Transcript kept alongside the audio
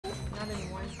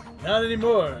Not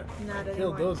anymore. Not anymore.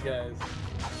 Killed those guys.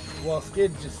 While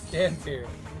Skid just stands here.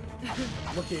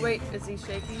 Looking. Wait, is he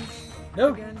shaking?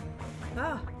 Nope. Again?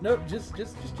 Ah. Nope, just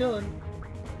chilling.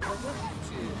 Like what?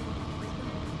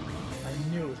 I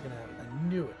knew it was gonna happen. I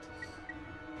knew it.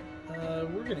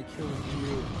 We're gonna kill you.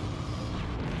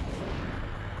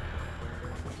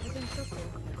 I think so cool.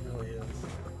 It really is.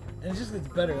 And it just gets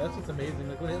better. That's what's amazing.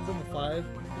 Like when it ends on the 5,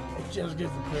 it just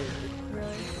gets better.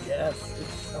 Really? Yes,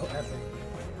 it's so epic.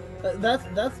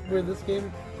 That's where this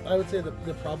game, I would say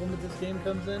the problem with this game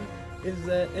comes in, is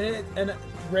that, and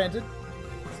granted,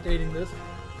 stating this,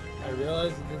 I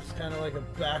realize that there's kind of like a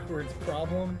backwards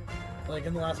problem. Like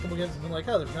in the last couple games, it's been like,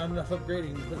 oh, there's not enough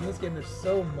upgrading. But in this game, there's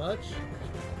so much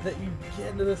that you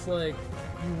get into this, like,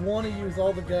 you want to use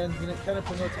all the guns, and it kind of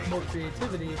promotes more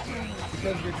creativity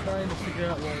because you're trying to figure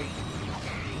out, like,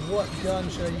 what gun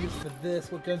should I use for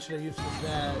this, what gun should I use for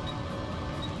that.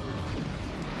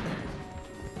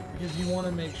 Because you want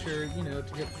to make sure, you know,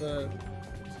 to get to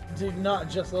not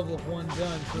just level up one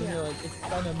gun, so you're like, it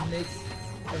kind of makes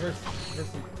a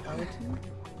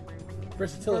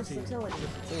versatility.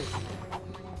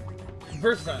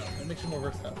 Versatile. It makes you more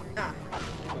versatile. Ah.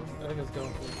 I think I was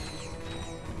going for it.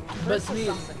 But to me,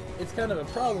 it's kind of a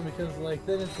problem because, like,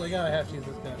 then it's like, oh, I have to use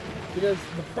this gun. Because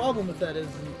the problem with that is,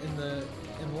 in the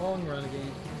long run, a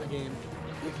game,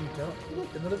 if you don't, look,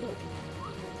 another boat.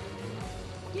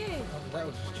 Yay! Oh, that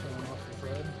was just chilling off the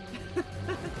thread.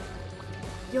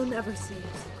 You'll never see it.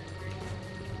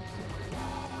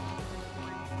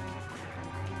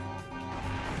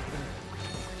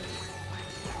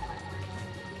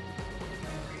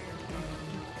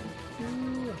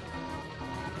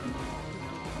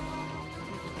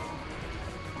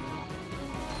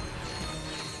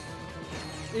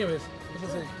 Anyways, as I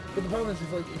say, but the problem is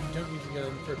like, if you don't use a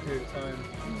gun for a period of time,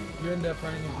 you end up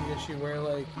running into the issue where,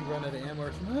 like, you run out of ammo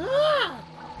or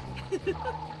something.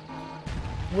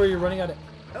 Where you're running out of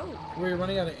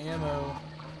ammo,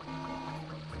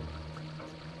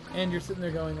 and you're sitting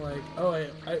there going like, oh,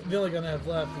 the only gun I have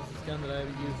left is this gun that I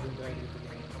haven't used in the game.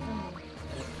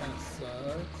 And it kind of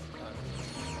sucks.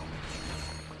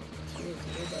 Let's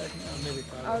go back now. Maybe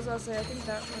I was about to say, I think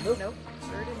that one. Nope,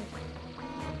 sure didn't.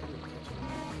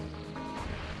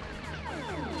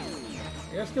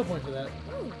 I got a skill point for that.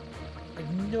 Ooh. I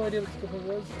have no idea what the skill point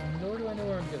was, nor do I know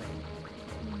where I'm going.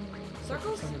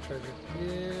 Circles? Some treasure.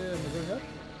 Yeah, am I going up?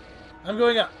 I'm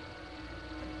going up!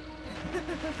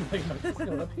 Like, am I just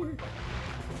going up here?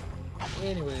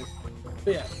 Anyways.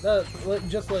 But yeah,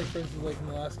 just like, for instance, like in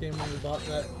the last game when we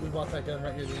bought that gun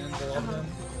right near the end, the lava gun.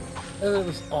 And it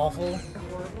was awful.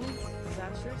 Horrible?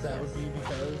 Disastrous? That would be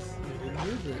because we didn't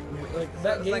use it. Like, So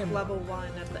that it was game, like level 1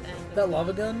 at the end. that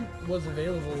lava gun was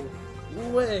available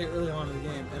way early on in the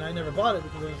game, and I never bought it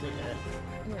because I was like, eh.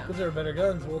 Yeah. Because there were better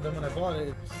guns. Well, then when I bought it,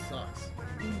 it sucks.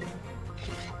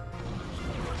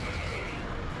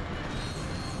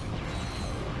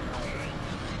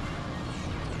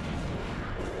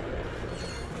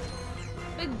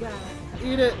 Big guy.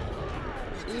 Eat it!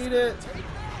 Eat it!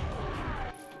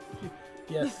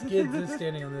 Yes, Skids is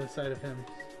standing on the other side of him.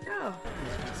 Oh.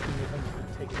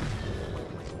 Take it.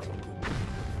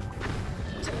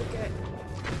 Take it.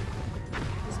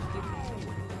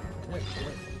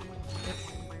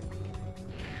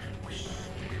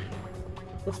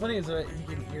 What's funny is that I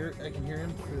can hear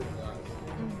him through the glass.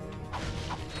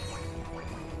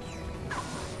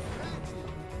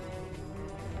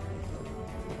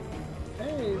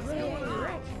 Hey,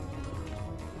 Ratchet!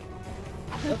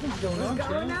 Nothing's going on, What's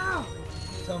going now?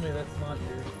 Tell me that's not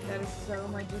your... That is so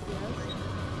my GPS.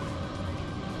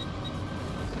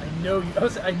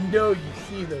 I know you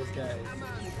see those guys.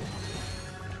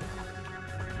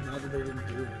 Not that they didn't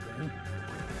do anything.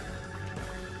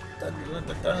 Dun, dun,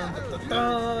 dun, dun, dun,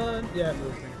 dun. Yeah, it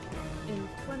moves me. In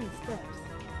 20 steps.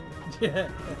 Yeah.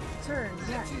 Turn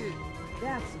back.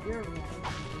 That's your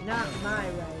right. Not my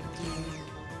right, dude.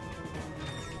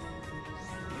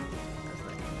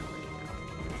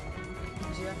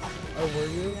 Oh, were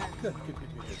you? Yeah. Good.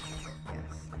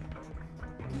 Yes.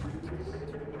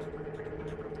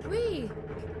 Whee!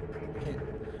 Okay.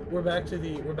 We're back to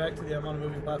the I'm on a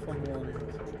moving platform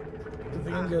millennials. The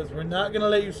thing goes, we're not gonna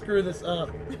let you screw this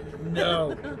up.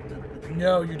 No.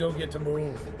 No, you don't get to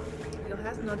move. You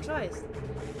have no choice.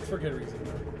 For good reason,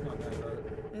 though. Not bad about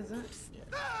it. Is it?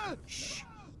 Yeah. Shh!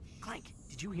 Clank,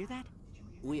 did you hear that?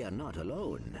 We are not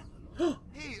alone.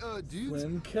 Hey, dudes.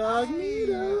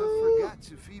 Incognito. I forgot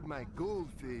to feed my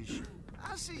goldfish.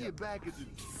 I'll see you back at the...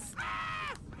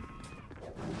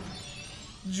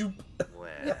 Joop.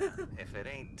 Well, if it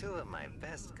ain't two of my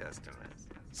best customers.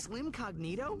 Slim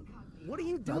Cognito? what are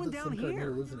you Not doing that down some card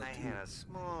here? lives in it I too. had a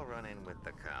small run-in with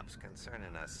the cops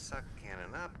concerning a suck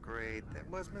cannon upgrade that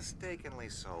was mistakenly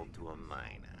sold to a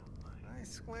minor. I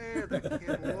swear the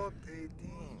kid looked 18.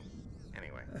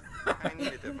 Anyway, I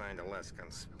needed to find a less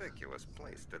conspicuous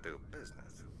place to do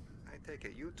business. I take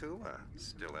it you two are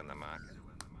still in the market.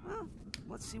 Well,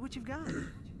 let's see what you've got.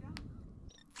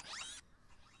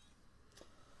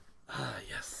 Ah,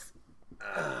 yes.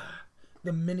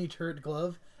 The mini turret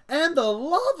glove and the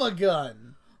lava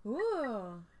gun.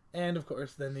 Ooh. And of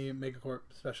course, then the Megacorp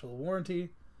special warranty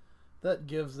that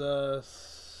gives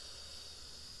us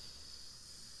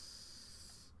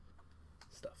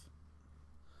stuff.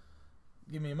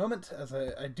 Give me a moment, as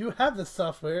I do have this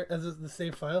software as the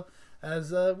save file,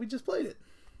 as we just played it.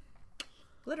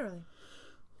 Literally.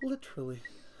 Literally.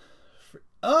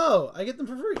 Oh, I get them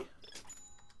for free.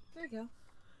 There you go.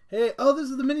 Hey, oh, this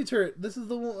is the mini turret. This is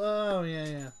the one. Oh,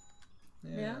 yeah.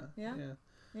 Yeah.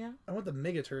 I want the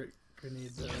mega turret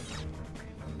grenade though.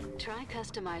 Try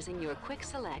customizing your quick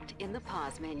select in the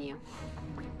pause menu.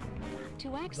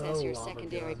 To access The your lava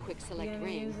secondary gun. quick You select gonna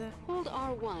ring, use it? hold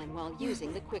R1 while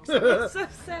using the quick select. It's so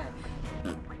sad.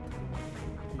 Yeah.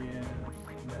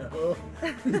 No.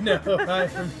 No, I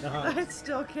am not. I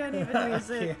still can't even use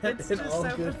it. Can't It's in just all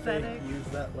so good pathetic. faith use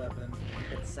that weapon.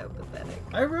 It's so pathetic.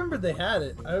 I remember they had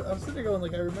it. I'm sitting there going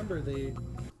like, I remember they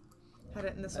Had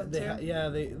it in this one too.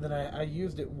 I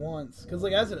used it once because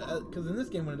like because in this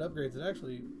game when it upgrades it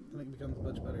actually I think becomes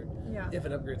much better. Yeah. If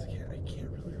it upgrades, I can't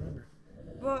really remember.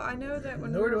 Well, I know that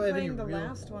when Nor we do were I have any playing the real-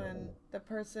 last one, the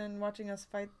person watching us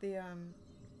fight the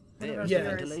There's Yeah, the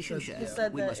it's- ventilation it's- he shaft.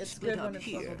 said We that must it's split good up when it's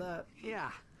here. leveled up.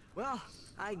 Yeah. Well,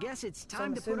 I guess it's I'm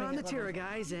time to put assuming on the it Tira leveled.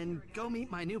 guys and go meet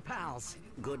my new pals.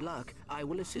 Good luck. I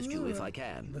will assist you if I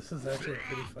can. This is actually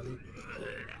pretty funny.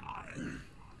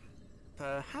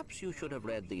 Perhaps you should have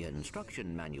read the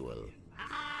instruction manual.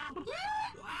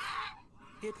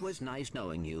 It was nice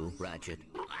knowing you, Ratchet.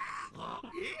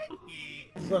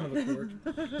 Son of a quirk.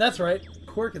 That's right.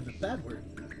 Quirk is a bad word.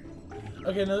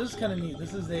 Okay, now this is kind of neat.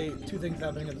 This is two things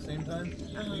happening at the same time.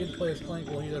 You get to play as Clank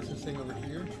while he does his thing over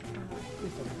here.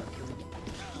 Please tell me not to.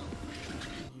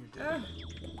 You did.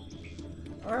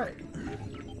 Alright.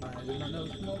 I did not know it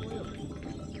was from all the way over.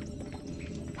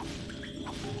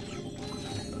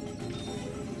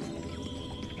 I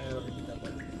already did that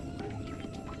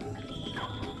button.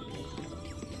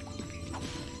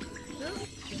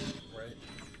 Right.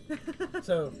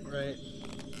 So, right.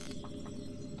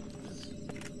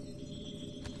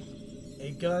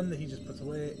 A gun that he just puts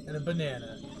away, and a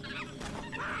banana.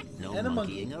 No And a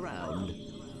monkeying around.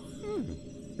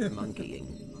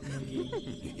 Monkeying.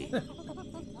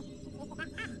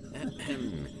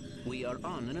 Ahem. We are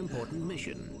on an important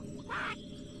mission.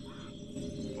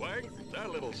 Clank, that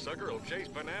little sucker will chase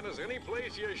bananas any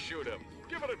place you shoot him.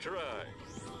 Give it a try.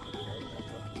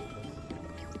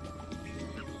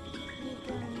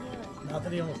 Not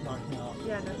that he almost knocked me off.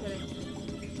 Yeah, no kidding.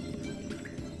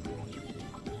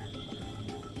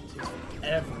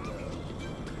 Everywhere.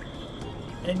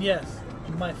 And yes,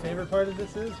 my favorite part of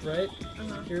this is, right?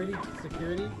 Security.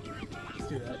 Let's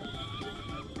do that.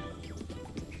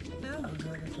 No.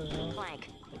 Clank,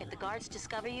 if the guards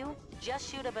discover you, just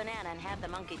shoot a banana and have the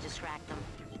monkey distract them.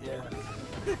 Yeah.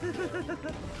 Nice.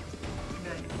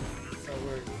 That's how it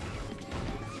works.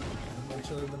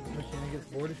 Eventually the mechanic gets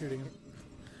bored of shooting him.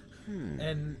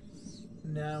 And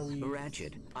now we...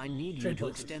 Ratchet, I need you Trade to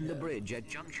places, extend the yeah. bridge at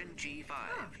junction G5.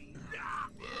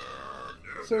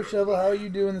 So, Shovel, how are you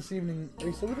doing this evening? Are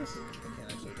you still with us? I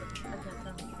can't actually touch. I can't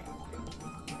tell.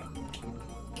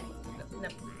 No.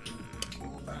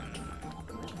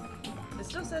 It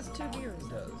still says 2 viewers. It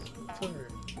does. It's over.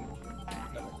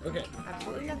 Nothing. Okay.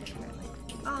 Absolutely nothing.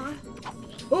 Aw.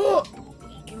 Oh!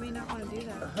 You may not want to do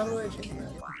that. How do I change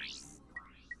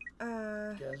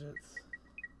that? Gadgets.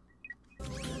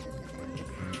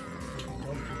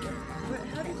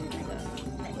 How did you do that?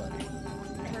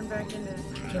 Turn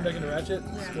back into Ratchet.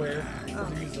 Yeah. Square. Oh.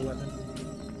 To use the weapon.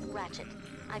 Ratchet,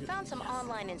 I found some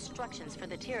online instructions for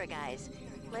the Tira guys.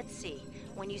 Let's see.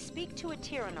 When you speak to a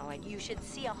Tyrannoid, you should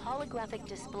see a holographic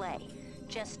display.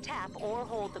 Just tap or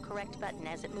hold the correct button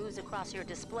as it moves across your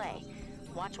display.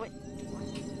 Watch what...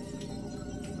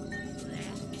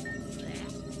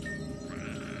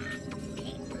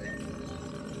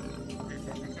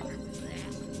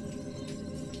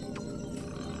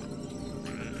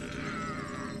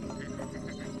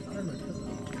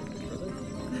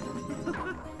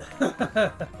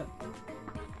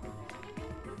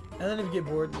 And then if you get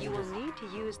bored, You will need to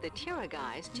use the Tira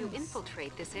guys to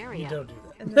infiltrate this you area. don't do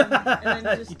that. And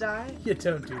then you just die? You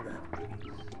don't do that.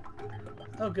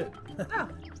 Oh, good. Oh.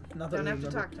 Not that Don't we have to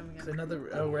remember. talk to him again. It's another.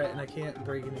 Oh right, and I can't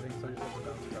break anything, so I just have to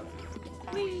bounce across.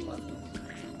 Whee!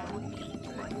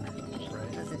 Right.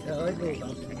 Yeah, I like little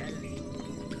bouncing.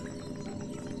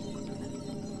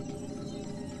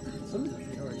 Somebody's in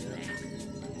the door,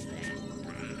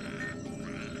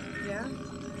 Yeah?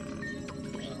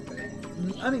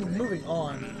 I mean, moving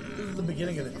on. This is the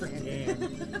beginning of the freaking game.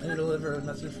 I need to deliver a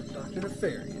message from Dr.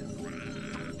 Nefarious.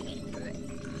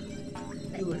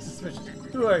 You look suspicious.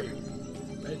 Who are you?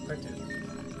 Right to.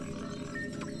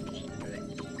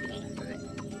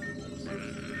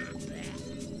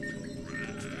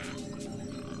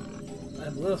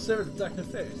 I'm a little servant of Dr.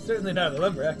 Nefarious. Certainly not a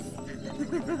lumberjack.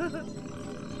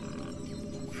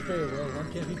 Very well,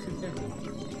 one can't be too careful.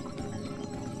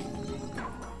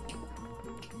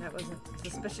 That wasn't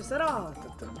suspicious at all.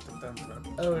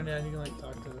 Oh, and now you can like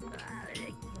talk to them.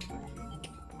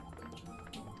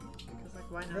 Because, like,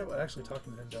 why I forgot not? what actually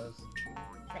talking to him does.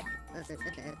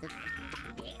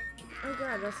 Oh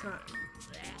god, that's not.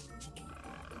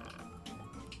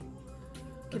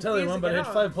 I'll tell you one, but I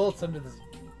Confusing had at 5 bullets under this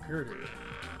girder.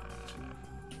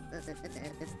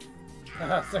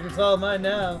 Haha, secret's all mine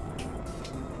now.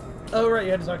 Oh, right,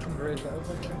 you had to talk to him first. I was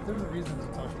like, there was a reason to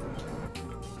talk to him.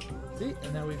 See?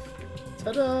 And now we've...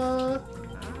 Ta-da!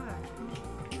 Ah.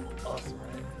 Awesome,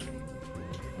 right?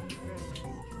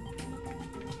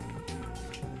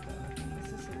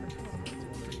 This is super cool.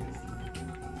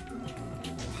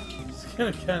 Just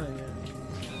gonna kind of, yeah.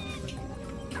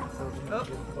 Oh.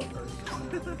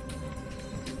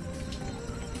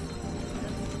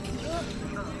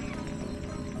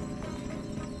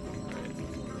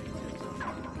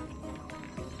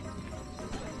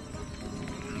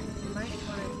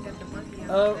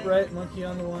 Oh, right, monkey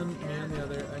on the one, me on the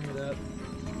other. I knew that.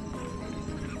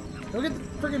 Go get the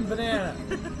friggin' banana! And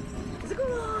then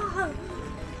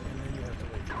you have to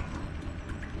wait.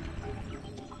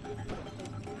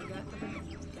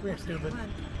 Come here, stupid.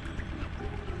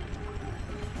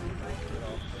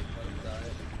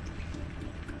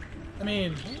 I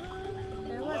mean...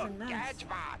 That wasn't nice.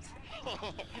 Gadgebots!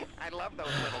 I love those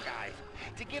little guys.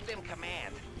 To give them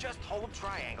commands, just hold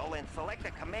triangle and select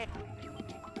a command.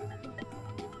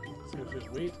 So just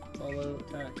wait, follow,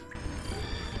 attack.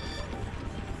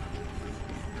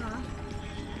 Huh?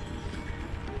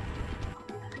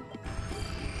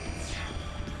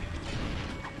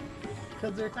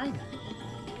 Because they're tiny.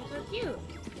 So cute.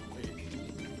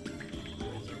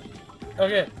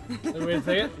 Okay, so wait a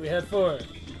second, we had 4.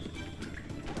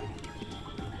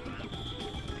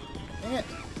 Dang it!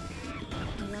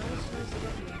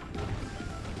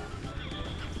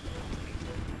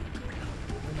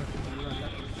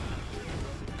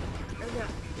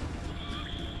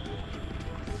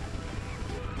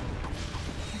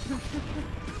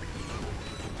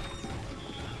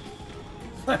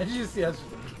 Why did you see us?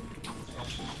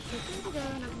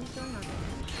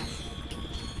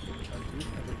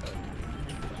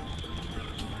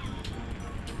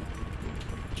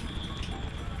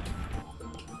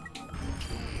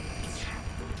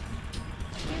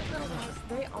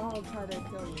 They all try to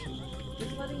kill you.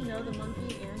 Just letting you know the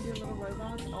monkey and your little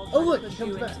robots all try Oh look, to it push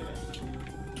comes you back. into it.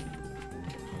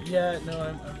 Yeah, no,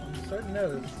 I'm starting to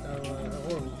notice how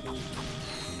horrible it is.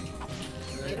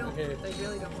 They Right, don't. okay. They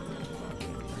really don't want to.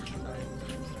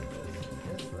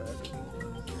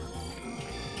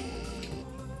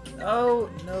 Oh,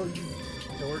 no, you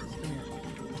dorks. Come here.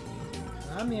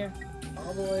 I'm here.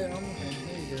 All the way on the thing.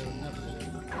 There you go.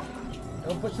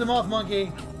 Don't push them off, monkey.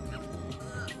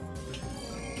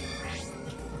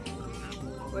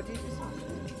 What did you just want?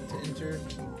 To enter.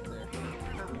 There.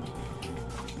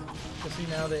 So see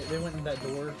now they went in that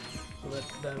door. So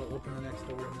that'll open the next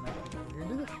door and then I can come here and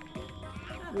do this.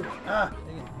 Ooh, ah!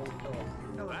 Dang it.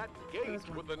 Oh, Oh, That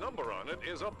gate with the number on it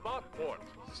is a bot port.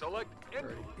 Select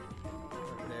entry.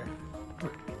 right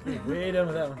there. Way down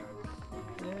with that one.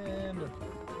 And...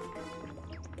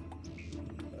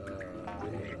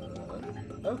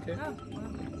 okay. Oh, well.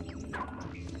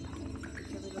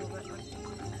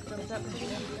 Jump up and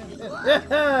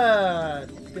Yeah!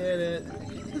 Did it.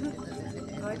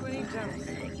 I like when he jumps.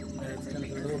 Yeah, it's kind of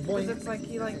a little Because boing. it's like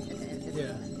he like...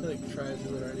 Yeah, he like tries to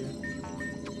do it already.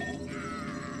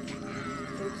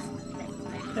 Oops.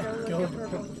 Go Go with look at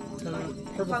purple, purple,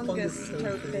 purple fungus toad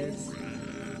toad face. face.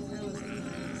 That was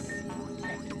nice.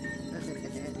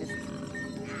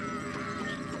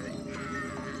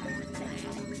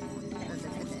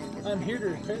 I'm here to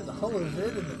repair the hollow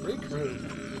vid in the break room.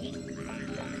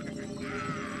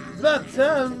 It's about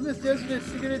time. I missed yesterday's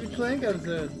Cigarette and Clank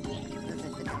episode.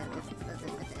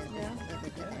 Yeah.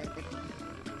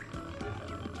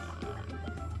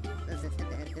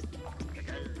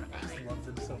 I just love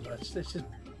them so much. They should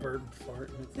bird would fart.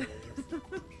 And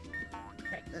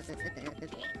it's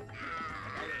hilarious.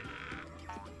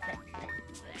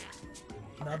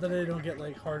 Not that I don't get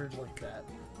like harder like that.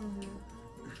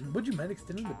 Would you mind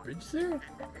extending the bridge, sir?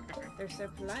 They're so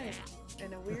polite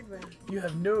in a weird way. You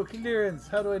have no clearance.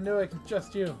 How do I know I can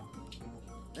trust you?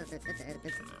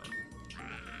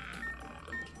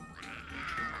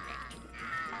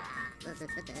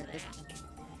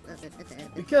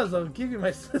 Because I'll give you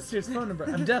my sister's phone number.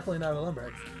 I'm definitely not a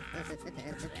lumberjack.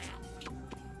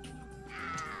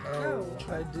 Oh,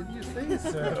 why did you say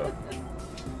so?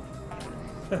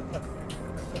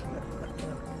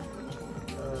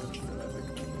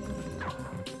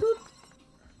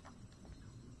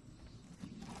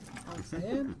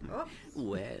 Man. Oh.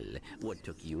 Well, what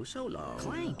took you so long?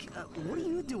 Clank, what are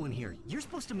you doing here? You're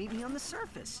supposed to meet me on the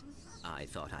surface. I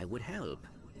thought I would help.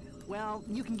 Well,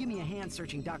 you can give me a hand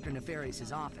searching Dr.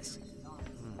 Nefarious' office. Oh,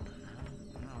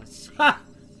 let's see. Ha!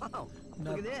 Oh,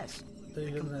 look at this. They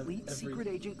The doesn't have complete every- Secret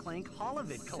Agent Clank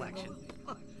Holovid collection.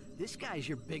 Huh, this guy's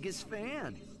your biggest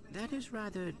fan. That is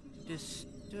rather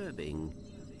disturbing.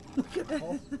 Look at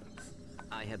all.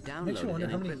 I have Makes you downloaded wonder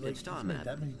an how many, encrypted like, star there's not map.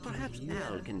 that many Perhaps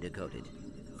DVDs. Al can decode it.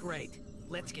 Great.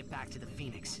 Let's get back to the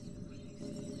Phoenix.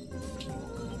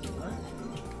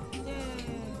 Yay!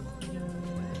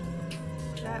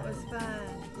 That was fun.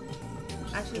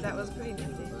 Actually, that was pretty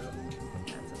nifty.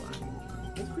 That's a lot.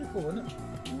 That's pretty cool, isn't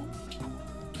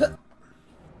it?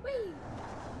 Whee!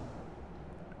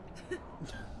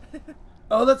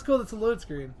 Oh, that's cool. That's a load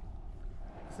screen.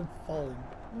 It's them falling.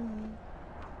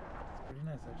 It's pretty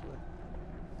nice, actually.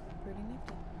 Pretty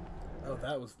nifty. Oh,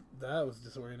 that was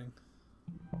disorienting.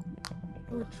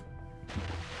 Ouch.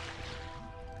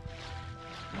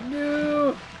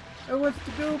 No! I want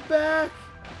to go back!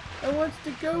 I want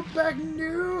to go back!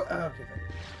 No! Oh, okay, thank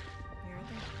you. You're right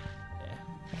Yeah.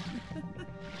 there.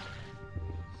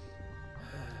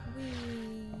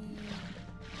 Whee!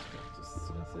 Just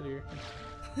gonna sit here.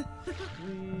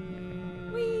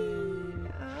 Wee. Whee!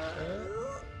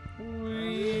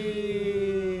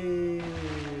 Wee.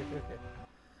 Okay.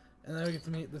 And then we get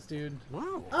to meet this dude.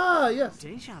 Whoa. Ah, yes!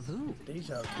 Deja vu.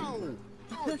 Deja vu.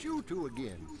 Oh, it's you two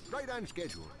again. Right on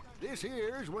schedule. This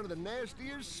here's one of the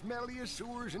nastiest, smelliest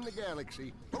sewers in the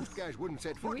galaxy. Most guys wouldn't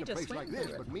set foot we in a just place like swam this,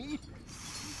 through it? but me?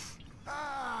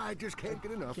 I just can't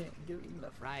get enough. Can't get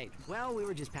enough. Right. Well, we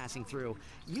were just passing through.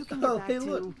 You can get Oh, back hey, to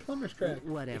look, plumber's crack.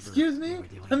 whatever. Excuse me? we were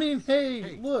doing. I mean, hey,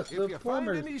 Hey, look, if the you find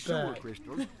plumber's any sewer back.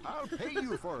 crystals, I'll pay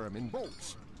you for them in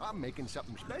bolts. I'm making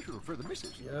something special for the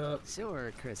missus. Yup.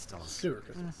 Sewer crystals. Sewer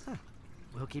crystals.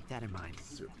 We'll keep that in mind.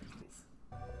 Sewer crystals.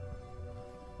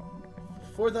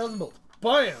 4,000 bolts.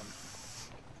 Bam!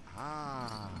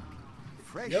 Ah,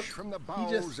 fresh Yep. from the He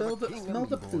bowels just of a king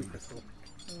smelled of up sewer Leroy. crystal.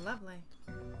 Lovely.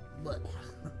 Look.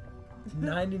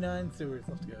 99 sewers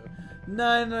left to go.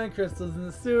 99 crystals in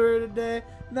the sewer today.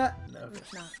 No.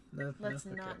 Let's not. No, Let's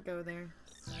okay. not go there.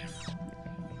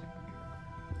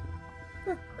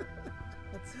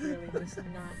 Let's really just not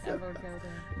ever go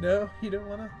there. No, you don't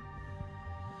wanna.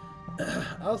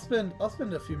 I'll spend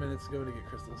a few minutes going to get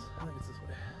crystals. I think it's this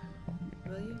way.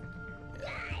 Will you?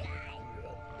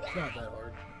 It's not that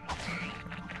hard.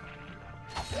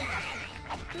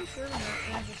 Pretty sure when that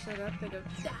things are set up, they go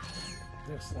die.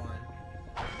 They're slime.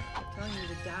 They're telling you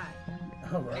to die.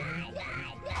 Oh, right.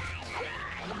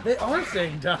 They are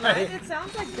saying die. Right? It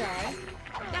sounds like die.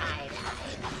 Die.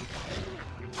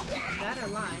 That or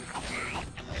lie.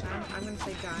 I'm gonna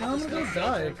say die. No, I'm just gonna go for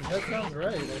die. sake. 'Cause that sounds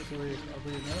right, actually.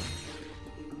 Oddly enough.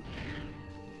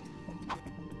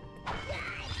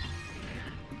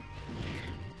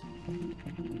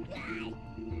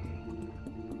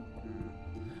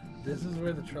 This is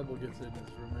where the trouble gets in,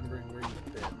 is remembering where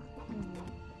you've been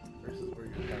versus where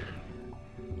you're headed.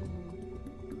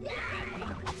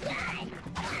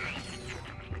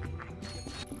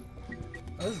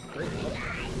 Oh, this is great.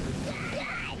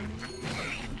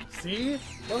 See?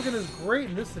 Logan is great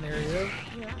in this scenario.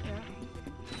 Yeah.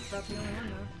 It's about the only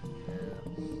one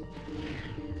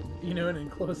You know, in an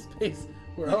enclosed space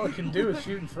where all it can do is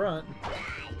shoot in front.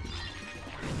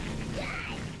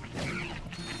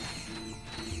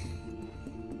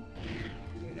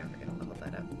 You're never gonna level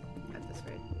that up at this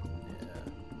rate. Yeah.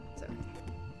 So, Or,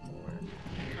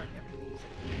 probably never gonna use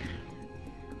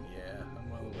yeah, I'm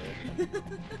well aware.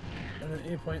 And at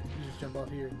any point, you just jump off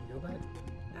here and you go back. it.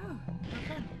 Oh,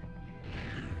 okay.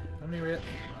 How many are we at?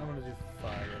 I'm gonna do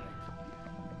 5, I think.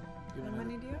 Give How me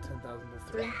many do you have? 10,000 to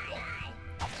 3. 3.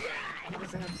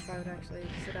 Because I have to, I would actually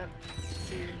sit up,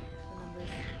 see the numbers.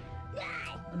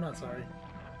 I'm not sorry.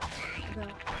 About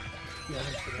Yeah, I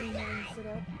didn't me sit up. having to sit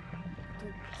up to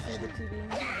see the TV.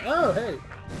 Oh, hey!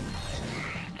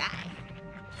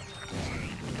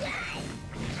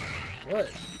 What?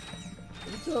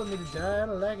 You told me to die. I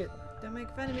don't like it. Don't make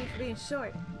fun of me for being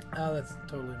short. Oh, that's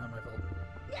totally not my fault.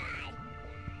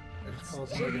 It's called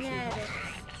Genetics.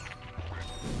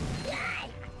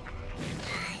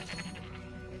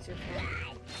 It's your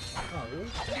fault. Oh, really?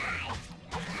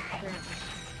 Apparently.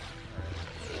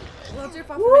 Well, it's your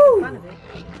fault for making fun of it.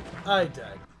 I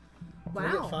died. Did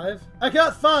I Wow. get 5? I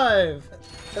got 5!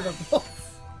 As a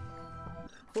wolf.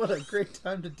 What a great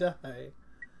time to die.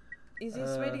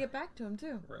 Easiest way to get back to him,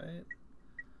 too. Right?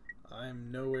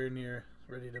 I'm nowhere near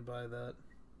ready to buy that.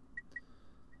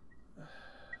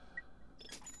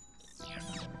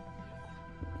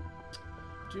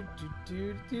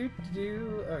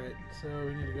 Alright, so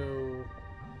we need to go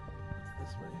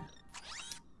this way.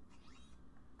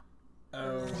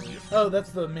 Oh,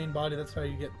 that's the main body. That's how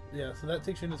you get. Yeah, so that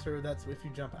takes you into server. That's if you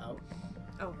jump out.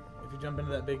 Oh. If you jump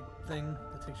into that big thing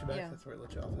that takes you back, Yeah. that's where it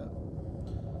lets you off at.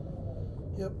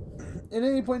 Yep. At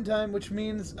any point in time, which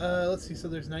means, let's see, so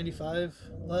there's 95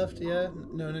 left, yeah?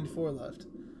 No, 94 left.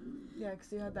 Yeah,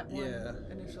 because you had that one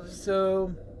initially.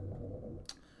 So,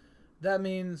 that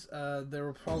means there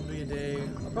will probably be a day,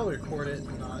 I'll probably record it,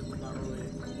 not really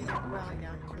Rally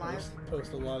now. Live?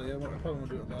 post a lot of it. I probably won't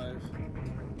do it live.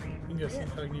 You can go some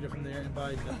incognito from there and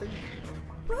buy nothing.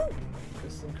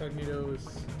 Just incognito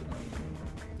is,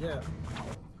 yeah.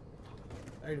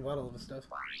 I already bought all of the stuff.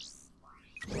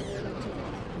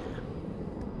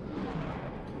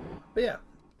 But yeah,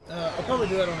 I'll probably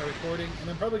do that on a recording, and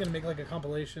I'm probably gonna make like a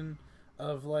compilation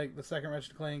of like the second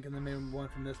Ratchet Clank, and then maybe one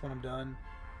from this when I'm done.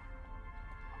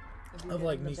 Of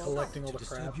like me collecting all the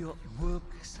crap. Your work,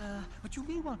 sir, but you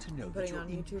may want to know that Putting your on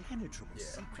YouTube? impenetrable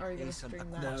Are you gonna secret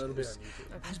stream base that? No, it'll be on apparatus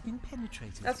YouTube. has been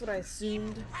penetrated. That's what I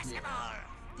assumed.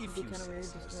 If It'd be you kind of say weird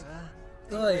so, just sir.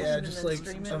 Oh yeah, and just then like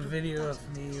stream a it. video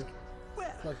of me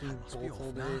Well, collecting let's be bolts all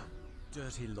off day. now.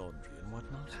 Dirty laundry and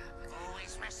whatnot. Who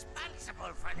is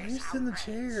responsible for Why are you this sit in the outbreak?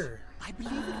 chair? I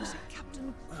believe it was a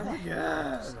Captain. Oh my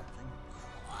god!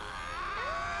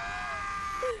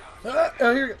 Ah,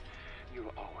 oh, here we go.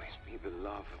 You'll always be the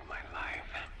love of my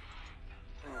life.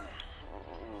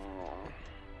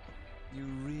 You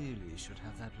really should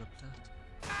have that looked at.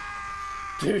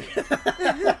 Dude.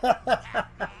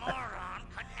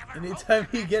 Anytime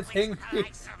he gets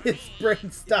angry, his brain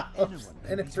stops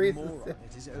and it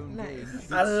freezes him.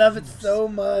 Nice. I love it so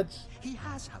much. He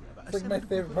has, however, It's like my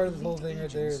favorite part of this whole thing right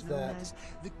there is that.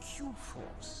 the Q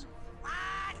Force. What?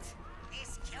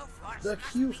 This Q-Force The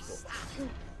must Q be Force.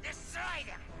 stopped. Destroy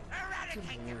them!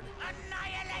 Eradicate them!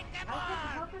 Annihilate them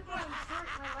all!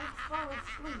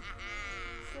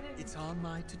 It's on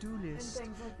my to-do list.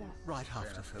 Things like that. Right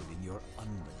after folding your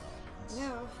undergarments.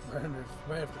 No.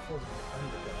 Right after folding the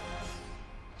undergarments.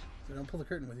 So don't pull the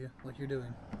curtain with you, like you're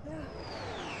doing.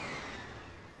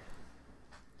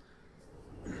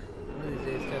 One of these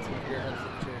days, Cat's gonna figure out how to sit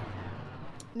in the chair.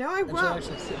 No, I And she'll won't.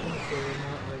 actually sit in the chair and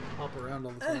not like hop around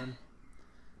all the time.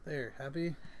 There,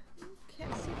 happy?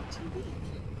 Can't see the TV.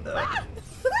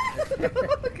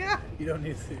 Oh, God. You don't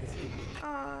need to see the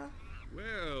TV.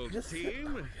 Well, Just sit-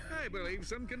 team, I believe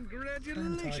some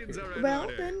congratulations are in Well,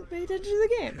 order. then pay attention to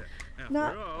the game. After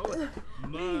Not. all, You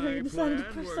my decided to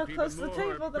plan push so worked close to even the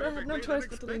more table that I had no perfectly choice than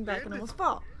but to lean back and expected. almost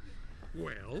fall.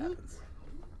 Well,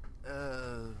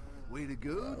 Way to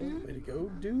go, dude. Way to go,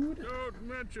 dude. don't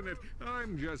mention it.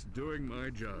 I'm just doing my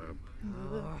job.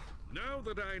 Now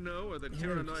that I know where the Yeah,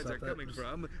 Tyrannoids stop are that. coming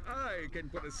from, I can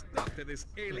put a stop to this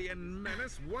alien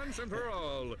menace once and for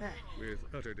all. With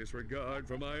utter disregard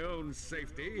for my own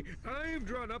safety, I've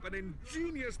drawn up an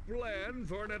ingenious plan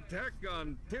for an attack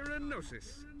on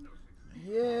Tyrannosis.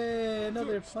 Yay,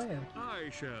 another plan. I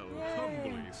shall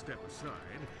humbly step aside,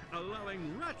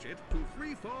 allowing Ratchet to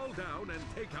free fall down and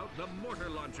take out the mortar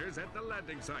launchers at the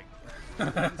landing site.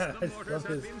 Once I the mortars love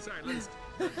have this. been silenced,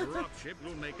 the dropship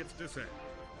will make its descent.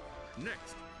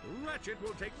 Next, Ratchet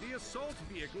will take the assault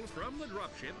vehicle from the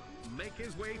dropship, make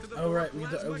his way to the Oh, right, we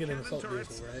plasma get an cannon assault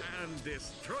turrets, vehicle, right? and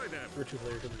destroy them. For 2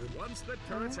 players comes in. Once the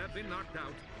turrets have been knocked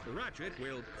out, Ratchet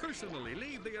will personally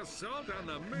lead the assault on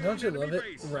the main Don't you enemy love it?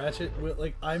 base. Ratchet,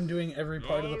 like, I'm doing every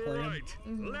part of the plan. All right,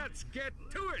 let's get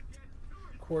to it.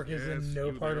 Quark is Yes, in no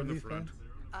you part there of in the these front.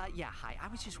 plans. Yeah, hi. I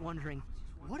was just wondering,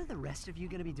 what are the rest of you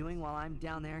gonna be doing while I'm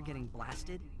down there getting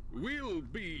blasted? We'll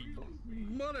be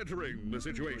monitoring the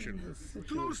situation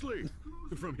closely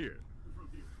from here.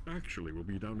 Actually, we'll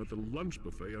be down at the lunch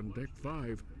buffet on deck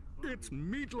 5. It's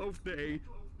Meatloaf Day.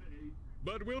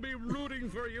 But we'll be rooting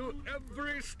for you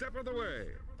every step of the way.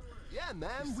 Yeah,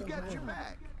 man, we got your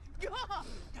back. The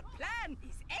plan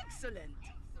is excellent.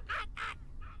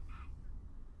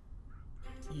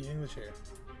 Eating the chair.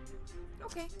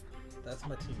 Okay. That's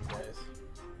my team, guys.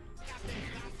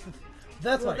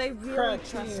 That's Well, my they really crack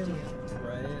trust team. you.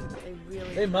 Right? They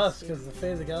really They must, trust you. because the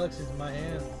fate of the galaxy is in my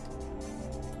hands.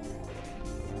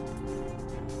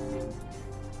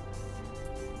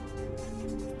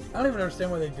 I don't even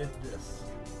understand why they did this.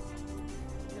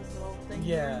 This little thing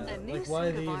Yeah, here. A new like why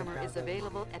suit they of even armor have is that.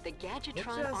 available at the Gadgetron Just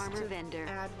armor to vendor.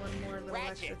 add one more little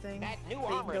extra Ratchet, thing. that new They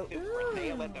armor go, suit for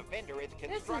sale at the vendor is is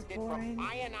constructed boring. from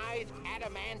ionized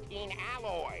adamantine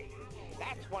alloy.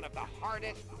 That's one of the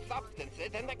hardest substances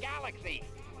in the galaxy.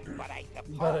 But I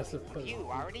suppose you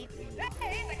already...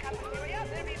 Hey, the cafeteria,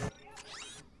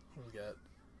 What we got?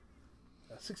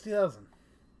 60,000.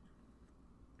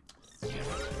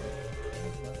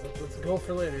 That's a goal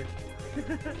for later.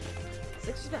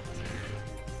 60,000.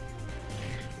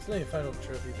 It's not even final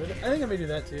trophy, but I think I may do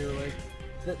that too.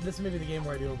 Like, this may be the game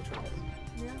where I do all the trophies.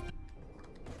 Yeah.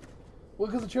 Well,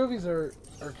 because the trophies are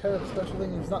kind of a special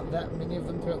thing. There's not that many of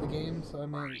them throughout the game, so I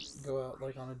may go out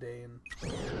like on a day and do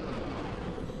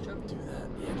that.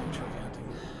 Yeah, do trophy hunting.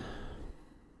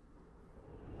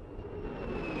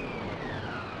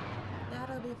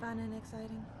 That'll be fun and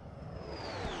exciting.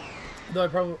 Though I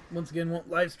probably once again won't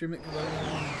live stream it because I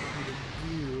don't want you to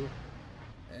do.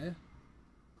 Alright.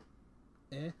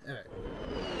 There,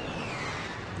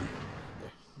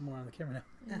 more on the camera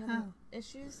now.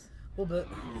 Issues? A little bit.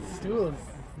 Stool is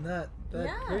not that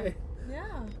great.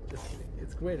 Yeah.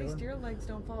 It's great. At least your legs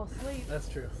don't fall asleep. That's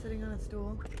true. Sitting on a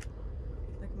stool.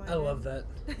 Like mine I love that.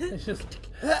 It's just.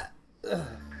 And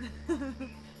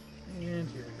here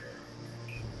we go.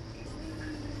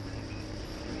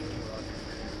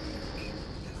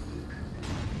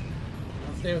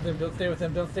 Don't stay with him. Don't stay with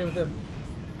him. Don't stay with him.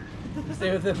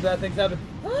 Stay with him. Bad things happen.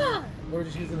 Or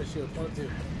just use him as shield. 1 or 2.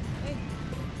 Hey.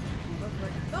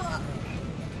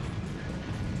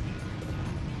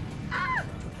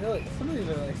 I feel like some of these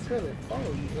are like, I swear they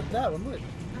follow you. Like that one, look.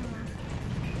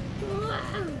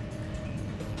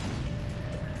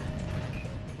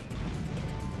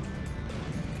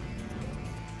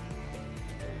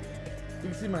 You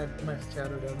can see my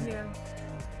shadow down there.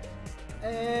 Yeah.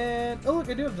 And oh look,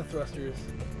 I do have the thrusters.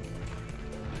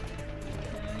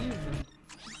 And I use them.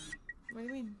 What do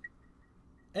you mean?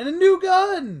 And a new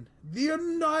gun! The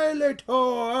Annihilator!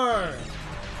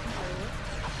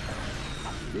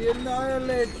 The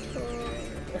Annihilator!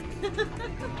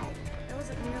 I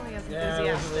wasn't nearly as Yeah,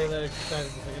 I wasn't really enthusiastic. that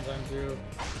excited the second time through.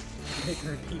 Make me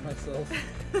repeat myself.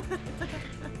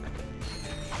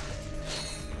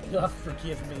 You'll have to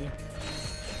forgive me.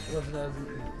 I wasn't as,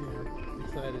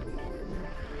 excited.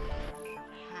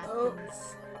 Oh,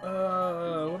 what do I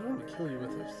want to kill you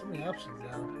with? There's so many options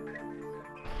now.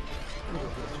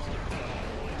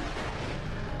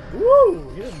 Woo!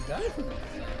 He doesn't die from that.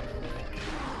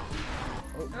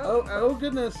 Oh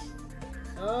goodness.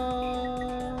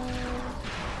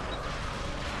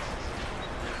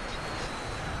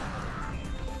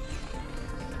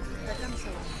 That gun's so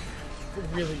It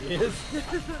really is.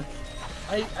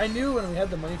 I knew when we had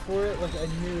the money for it, like I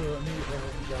knew immediately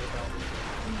what we got about it.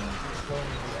 It's going to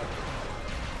be epic.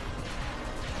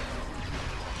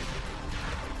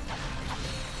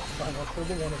 Fine, I'll kill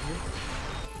the one of you.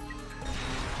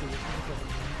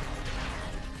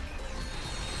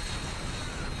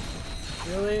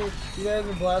 Really? You guys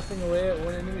are blasting away at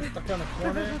one enemy stuck on a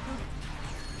corner?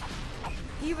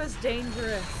 He was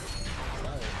dangerous.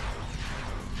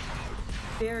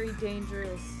 Very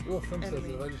dangerous. Well, Fim says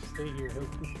enemy. if I just stay here,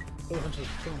 he'll eventually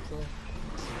kill himself.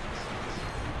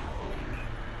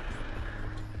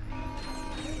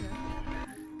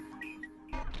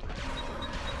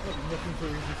 I'm looking for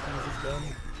reasons to use this gun.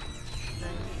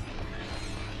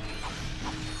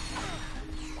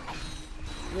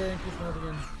 Yeah, increase my health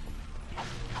again.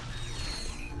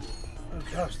 Oh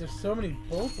gosh, there's so many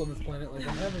bolts on this planet, like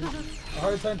I'm having a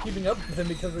hard time keeping up with them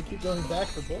because I keep going back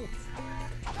for bolts.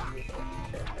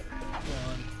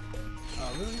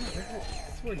 Really?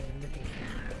 I swear you can make it.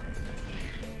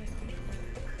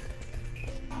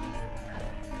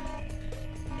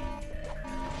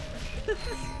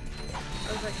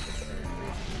 I was like, is there a reason you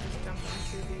just jumped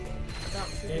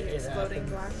onto the exploding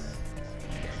glass?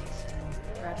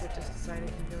 Ratchet just decided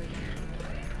he really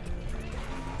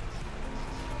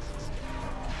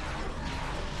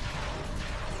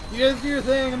You guys do your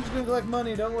thing, I'm just gonna collect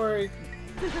money, don't worry.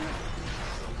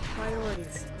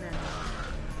 Priorities, man.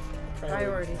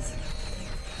 Priorities.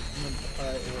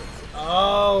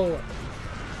 Oh!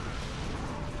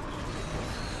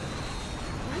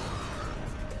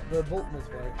 The bolt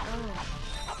misfire. Oh.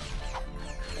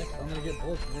 I'm gonna get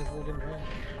bullets, may as well get them right.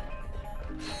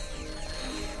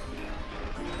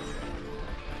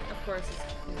 of course, it's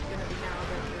gonna be now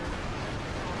that you're on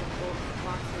the both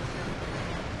boxes and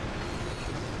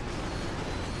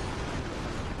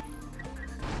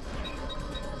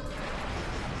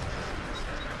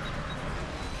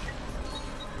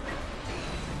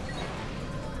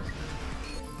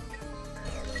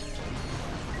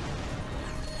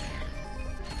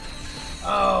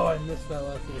Oh, I missed that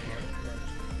last little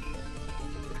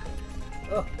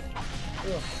part.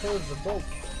 Oh, towards the bolt.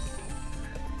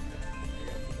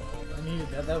 I needed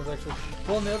that. That was actually.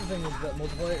 Well, and the other thing is that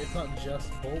multiplayer, it's not just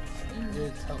bolts,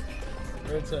 it's health.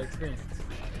 Or it's experience.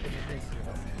 It increases your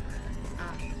health.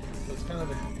 So it's kind of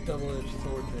a double-edged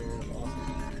sword there.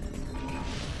 Awesome.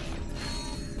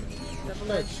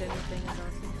 double-edged anything is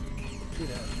awesome. See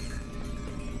that.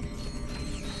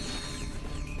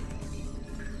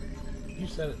 You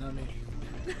said it, not me.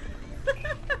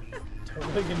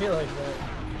 Don't look at me like that.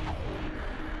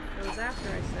 It was after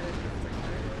I said it.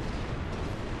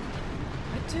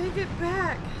 I take it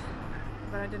back!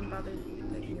 But I didn't bother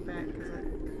taking it back because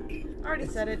I already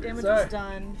said it. Damage was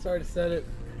done. Sorry to said it.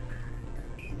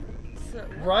 So,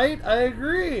 right? I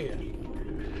agree!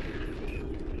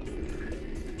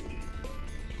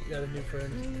 Got a new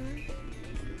friend.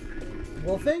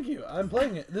 Well, thank you. I'm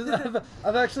playing it. This is,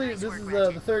 I've actually, this is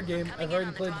the third game. I've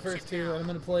already played the first two, and I'm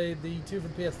going to play the two for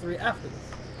the PS3 after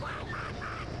this.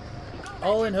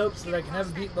 All in hopes that I can have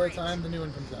it beat by the time the new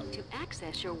one comes out. To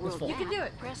access your world, you can do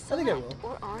it. Press I think I will.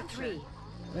 or R3.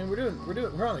 I mean,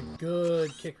 we're on a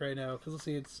good kick right now. Because let's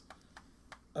see,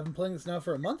 I've been playing this now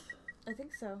for a month. I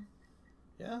think so.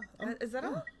 Yeah. Is that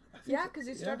all? Yeah, because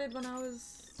you started when I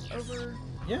was over.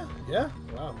 Yeah.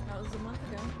 Wow. That was a month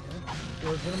ago. Yeah.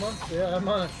 So it's been a month. Yeah, I'm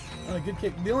on a good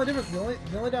kick. The only difference, the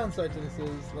only downside to this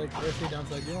is, like, or I say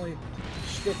downside, the only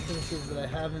shtick to this is that I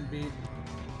haven't beat.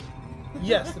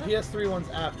 Yes, the PS3 one's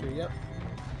after. Yep.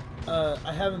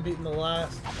 I haven't beaten the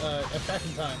last Attack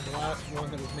in Time, the last one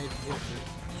that was made for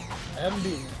PS3. I haven't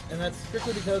beaten it, and that's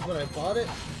strictly because when I bought it,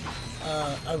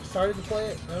 I started to play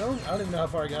it. I don't even know how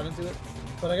far I got into it,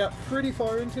 but I got pretty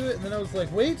far into it, and then I was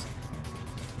like, wait,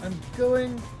 I'm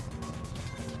going.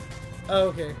 Oh,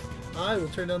 okay. I will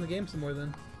turn down the game some more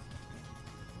then.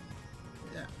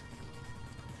 Yeah.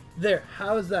 There.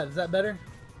 How is that? Is that better?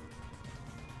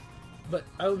 But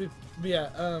I would be.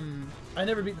 Yeah. I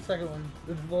never beat the second one,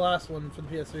 the last one for the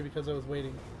PS3 because I was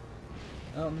waiting.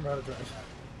 I don't remember how to drive.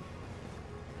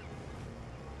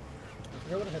 I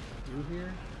forgot what I had to do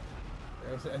here.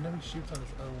 I know he shoots on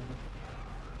his own.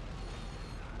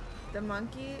 The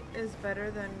monkey is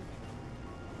better than.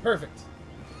 Perfect.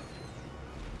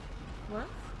 What?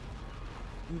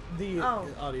 The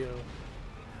audio.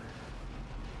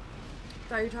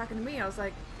 Thought you were talking to me. I was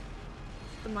like,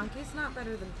 the monkey's not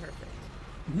better than perfect.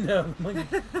 No,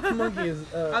 the monkey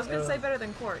is. I was gonna say better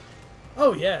than Court.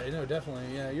 Oh yeah, no,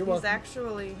 definitely. Yeah, you're welcome. He's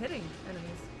actually hitting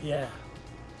enemies. Yeah.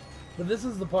 But this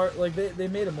is the part, like, they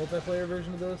made a multiplayer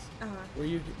version of this,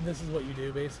 where this is what you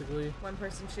do, basically. One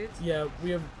person shoots? Yeah, we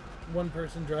have one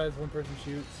person drives, one person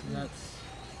shoots, and that's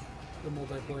the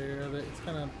multiplayer of it. It's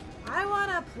kind of... I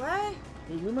want to play!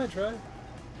 We might try.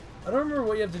 I don't remember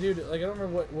what you have to do to, like, I don't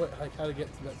remember like, how to get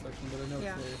to that section, but I know it's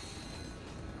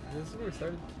there. Is this where we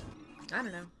started? I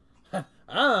don't know.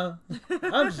 I don't know.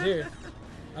 I'm just here.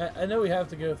 I know we have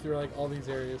to go through, like, all these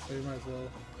areas, so we might as well...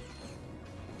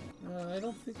 I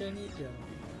don't think I need to.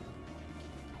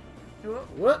 Whoop.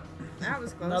 What? That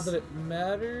was close. Not that it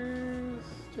matters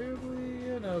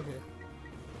terribly. No, okay.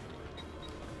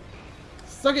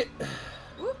 Suck it!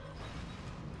 Whoop.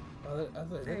 Oh,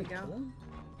 there you go.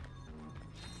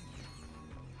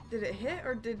 Did it hit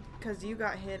or did, because you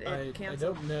got hit, it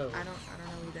canceled? I don't know. I don't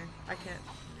know either. I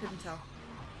couldn't tell.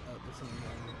 Oh, there's something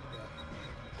wrong with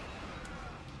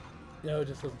that. No, it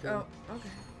just doesn't kill. Oh,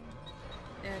 okay.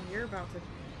 And you're about to...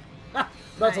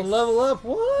 About to level up?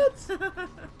 What?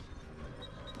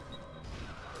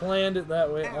 Planned it that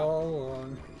way all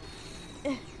along.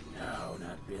 No,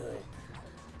 not really.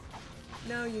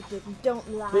 No, you didn't. Don't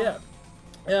lie. But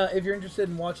yeah, if you're interested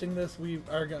in watching this,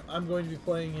 I'm going to be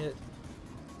playing it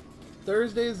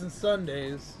Thursdays and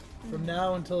Sundays from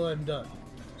now until I'm done.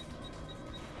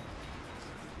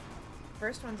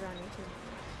 First one's on YouTube.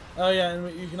 Oh yeah,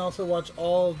 and you can also watch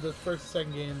all of the first and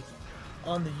second games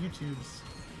on the YouTubes.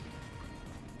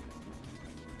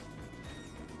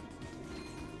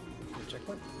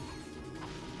 Checkpoint?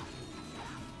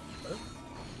 What?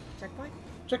 Checkpoint?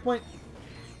 Checkpoint!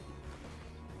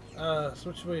 So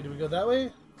which way? Do we go that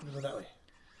way? We go that way.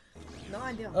 No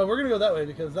idea. Oh, we're gonna go that way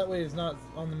because that way is not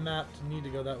on the map to need to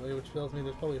go that way, which tells me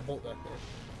there's probably a bolt back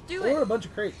there. Or a bunch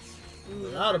of crates. Ooh, a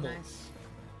lot of bolts.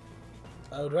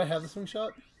 Oh, do I have the swing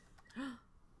shot?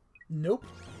 Nope.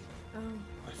 Oh.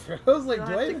 I was like, You'll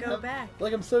do have I to even go have... back.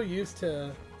 Like, I'm so used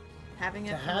to Having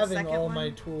it having all my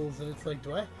tools, and it's like,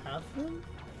 do I have them?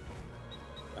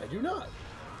 I do not.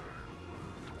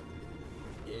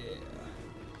 Yeah.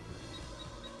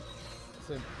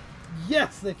 So,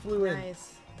 yes, they flew in.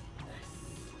 Nice.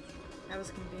 That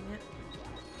was convenient.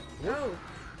 Oh.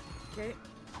 Okay.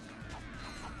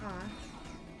 Aw.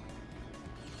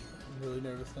 I'm really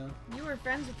nervous now. You were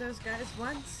friends with those guys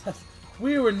once.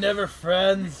 We were never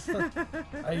friends.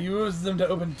 I used them to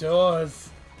open doors.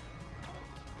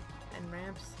 And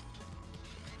ramps.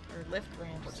 Or lift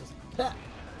ramps. Just, ha.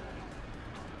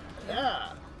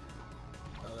 Yeah.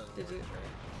 Did you?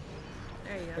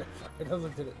 There you go. It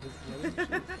doesn't did it. Just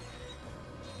really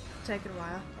Taking a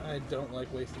while. I don't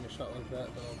like wasting a shot like that,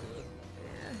 but I'll do it.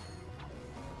 Yeah.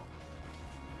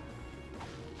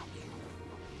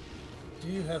 Do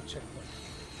you have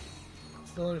checkpoints?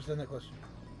 Still understand that question.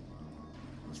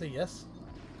 I'll say yes.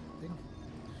 I think.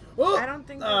 Oh! I don't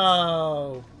think that's...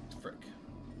 Oh, frick.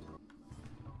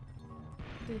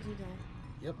 Did you die?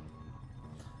 Yep.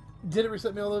 Did it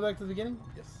reset me all the way back to the beginning?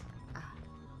 Yes.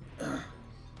 Ah.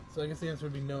 So I guess the answer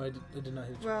would be no, I did not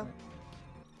hit a Well,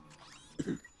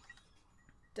 checkpoint.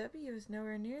 W is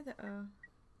nowhere near the O.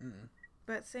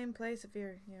 But same place if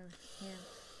you're, you know,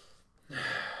 yeah.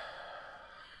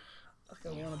 I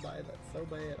want to buy that so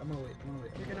bad. I'm gonna wait.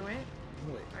 You're gonna wait? I'm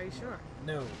gonna wait. Are you sure?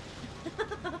 No.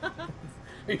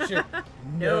 Are you sure?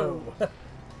 No.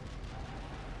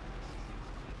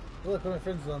 Look, one of my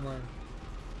friends is online.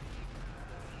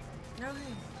 Oh,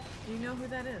 hey. Do you know who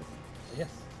that is? Yes.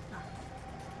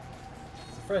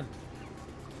 It's a friend.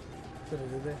 Did I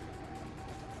do that?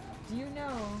 Do you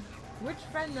know which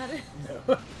friend that is?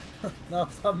 No. No,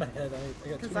 off the top of my head, I got too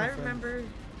Because many I friends. remember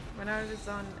when I was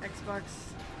on Xbox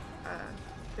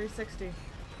 360,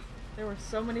 there were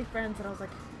so many friends, and I was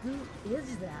like, who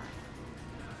is that?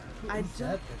 Who is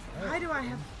that person? Why do I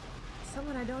have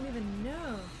someone I don't even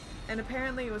know? And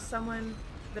apparently it was someone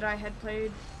that I had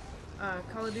played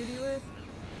Call of Duty with.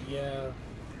 Yeah.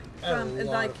 I had a And lot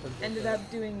like of friends ended that.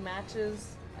 up doing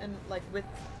matches and like with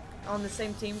on the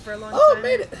same team for a long Oh, time.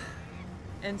 made it!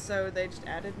 And so they just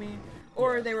added me,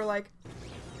 or Yeah. they were like,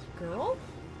 "Girl,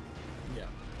 Yeah.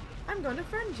 I'm going to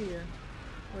friend you,"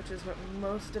 which is what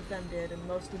most of them did, and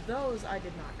most of those I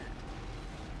did not add.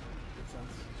 Makes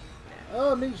sense.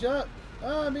 Oh, I'm being shot.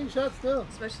 Oh, I'm being shot still.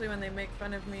 Especially when they make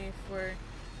fun of me for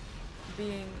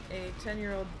being a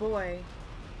 10-year-old boy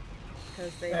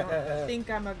because they don't think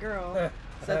I'm a girl.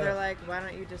 So they're like, why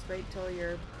don't you just wait till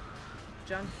your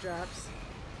junk drops?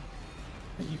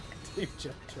 You do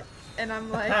jump drop. And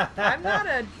I'm like, I'm not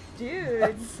a dude.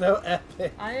 That's so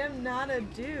epic. I am not a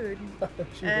dude.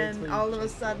 And all of a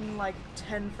sudden, like,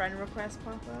 10 friend requests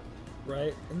pop up.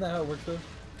 Right? Isn't that how it works though?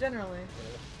 Generally.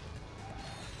 Yeah.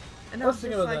 And I was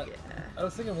thinking just about like, that. I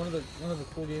was thinking one of the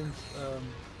cool games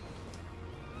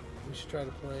we should try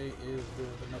to play is the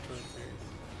Metroid series.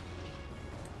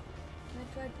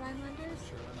 Metroid Prime Hunters?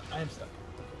 Sure, why not? I am stuck.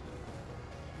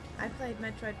 I played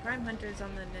Metroid Prime Hunters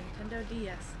on the Nintendo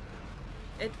DS.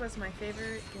 It was my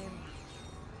favorite game.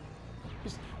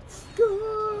 Just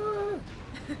score!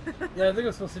 Yeah, I think I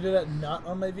was supposed to do that not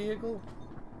on my vehicle.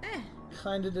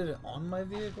 Kinda did it on my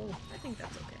vehicle. I think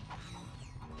that's okay.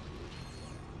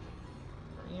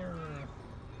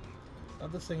 Now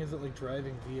this thing isn't like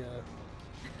driving via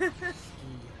ski.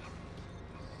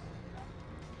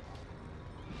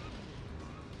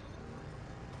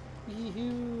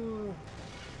 Yee-hoo!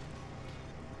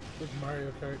 With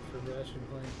Mario Kart for Ratchet and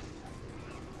Clank.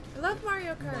 I love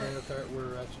Mario Kart. Mario Kart were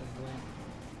Ratchet and Clank.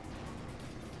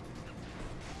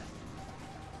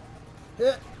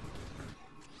 Yeah.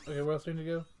 Okay, where else do we need to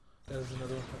go? There's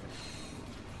another one.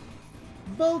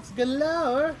 Bolts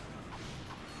galore!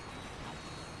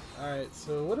 Alright,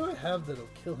 so what do I have that'll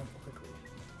kill him quickly?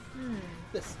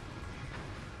 This.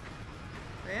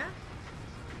 Yeah?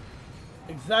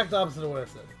 Exact opposite of what I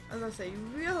said. I was gonna say, you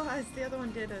realize the other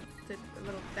one did a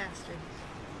little faster.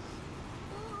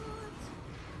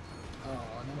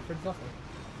 Oh, and then my friend's nothing.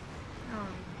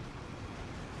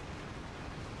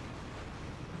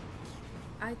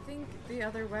 I think the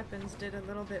other weapons did a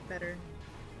little bit better.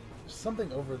 There's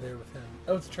something over there with him.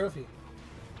 Oh, it's a trophy.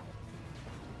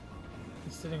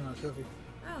 He's sitting on a trophy.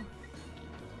 Oh.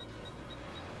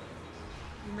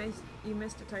 You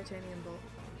missed a titanium bolt.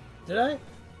 Did I?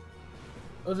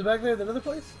 Was it back there at that other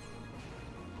place?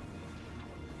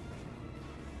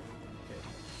 Okay.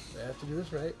 So I have to do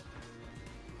this right.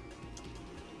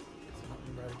 I don't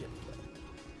remember how to get to that.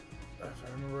 If I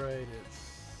remember right, it's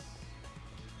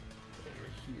over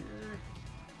here.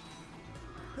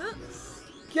 Huh? Yes.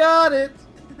 Got it!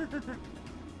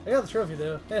 I got the trophy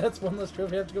though. Yeah, that's one less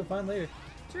trophy I have to go find later.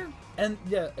 True. And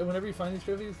yeah, and whenever you find these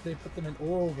trophies, they put them in.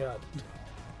 Oh god.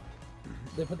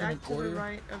 They put them Back in to order. the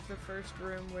right of the first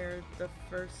room where the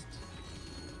first.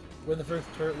 Where the first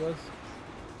turret was.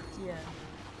 Yeah.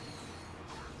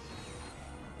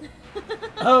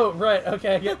 Oh right,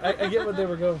 okay, I get what they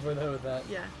were going for though with that.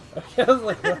 Yeah. Okay, I was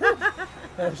like, what?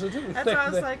 Actually, didn't That's why I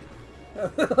was like,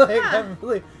 like, huh. I'm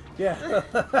really, yeah.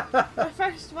 The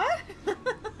first what?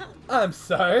 I'm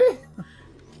sorry.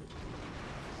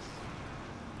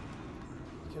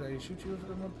 Can I shoot you if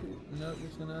I'm up here? No, you're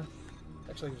just gonna.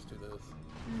 Actually, I can just do this.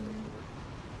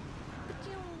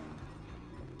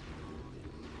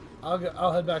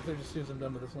 I'll head back there just as soon as I'm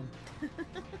done with this one.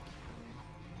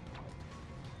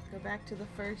 Go back to the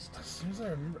first. As soon as I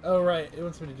remember. Oh right, it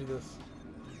wants me to do this.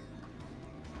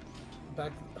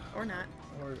 Back. Or not.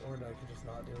 Or no, I can just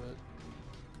not do it.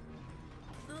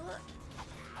 You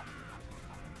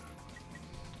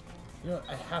know what?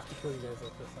 I have to kill you guys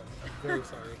like this. I'm very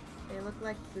sorry. They look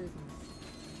like boobies.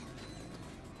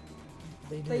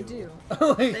 They do. They do.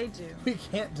 Like, They do. We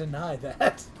can't deny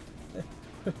that.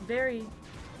 Very,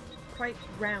 quite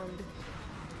round.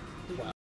 Wow.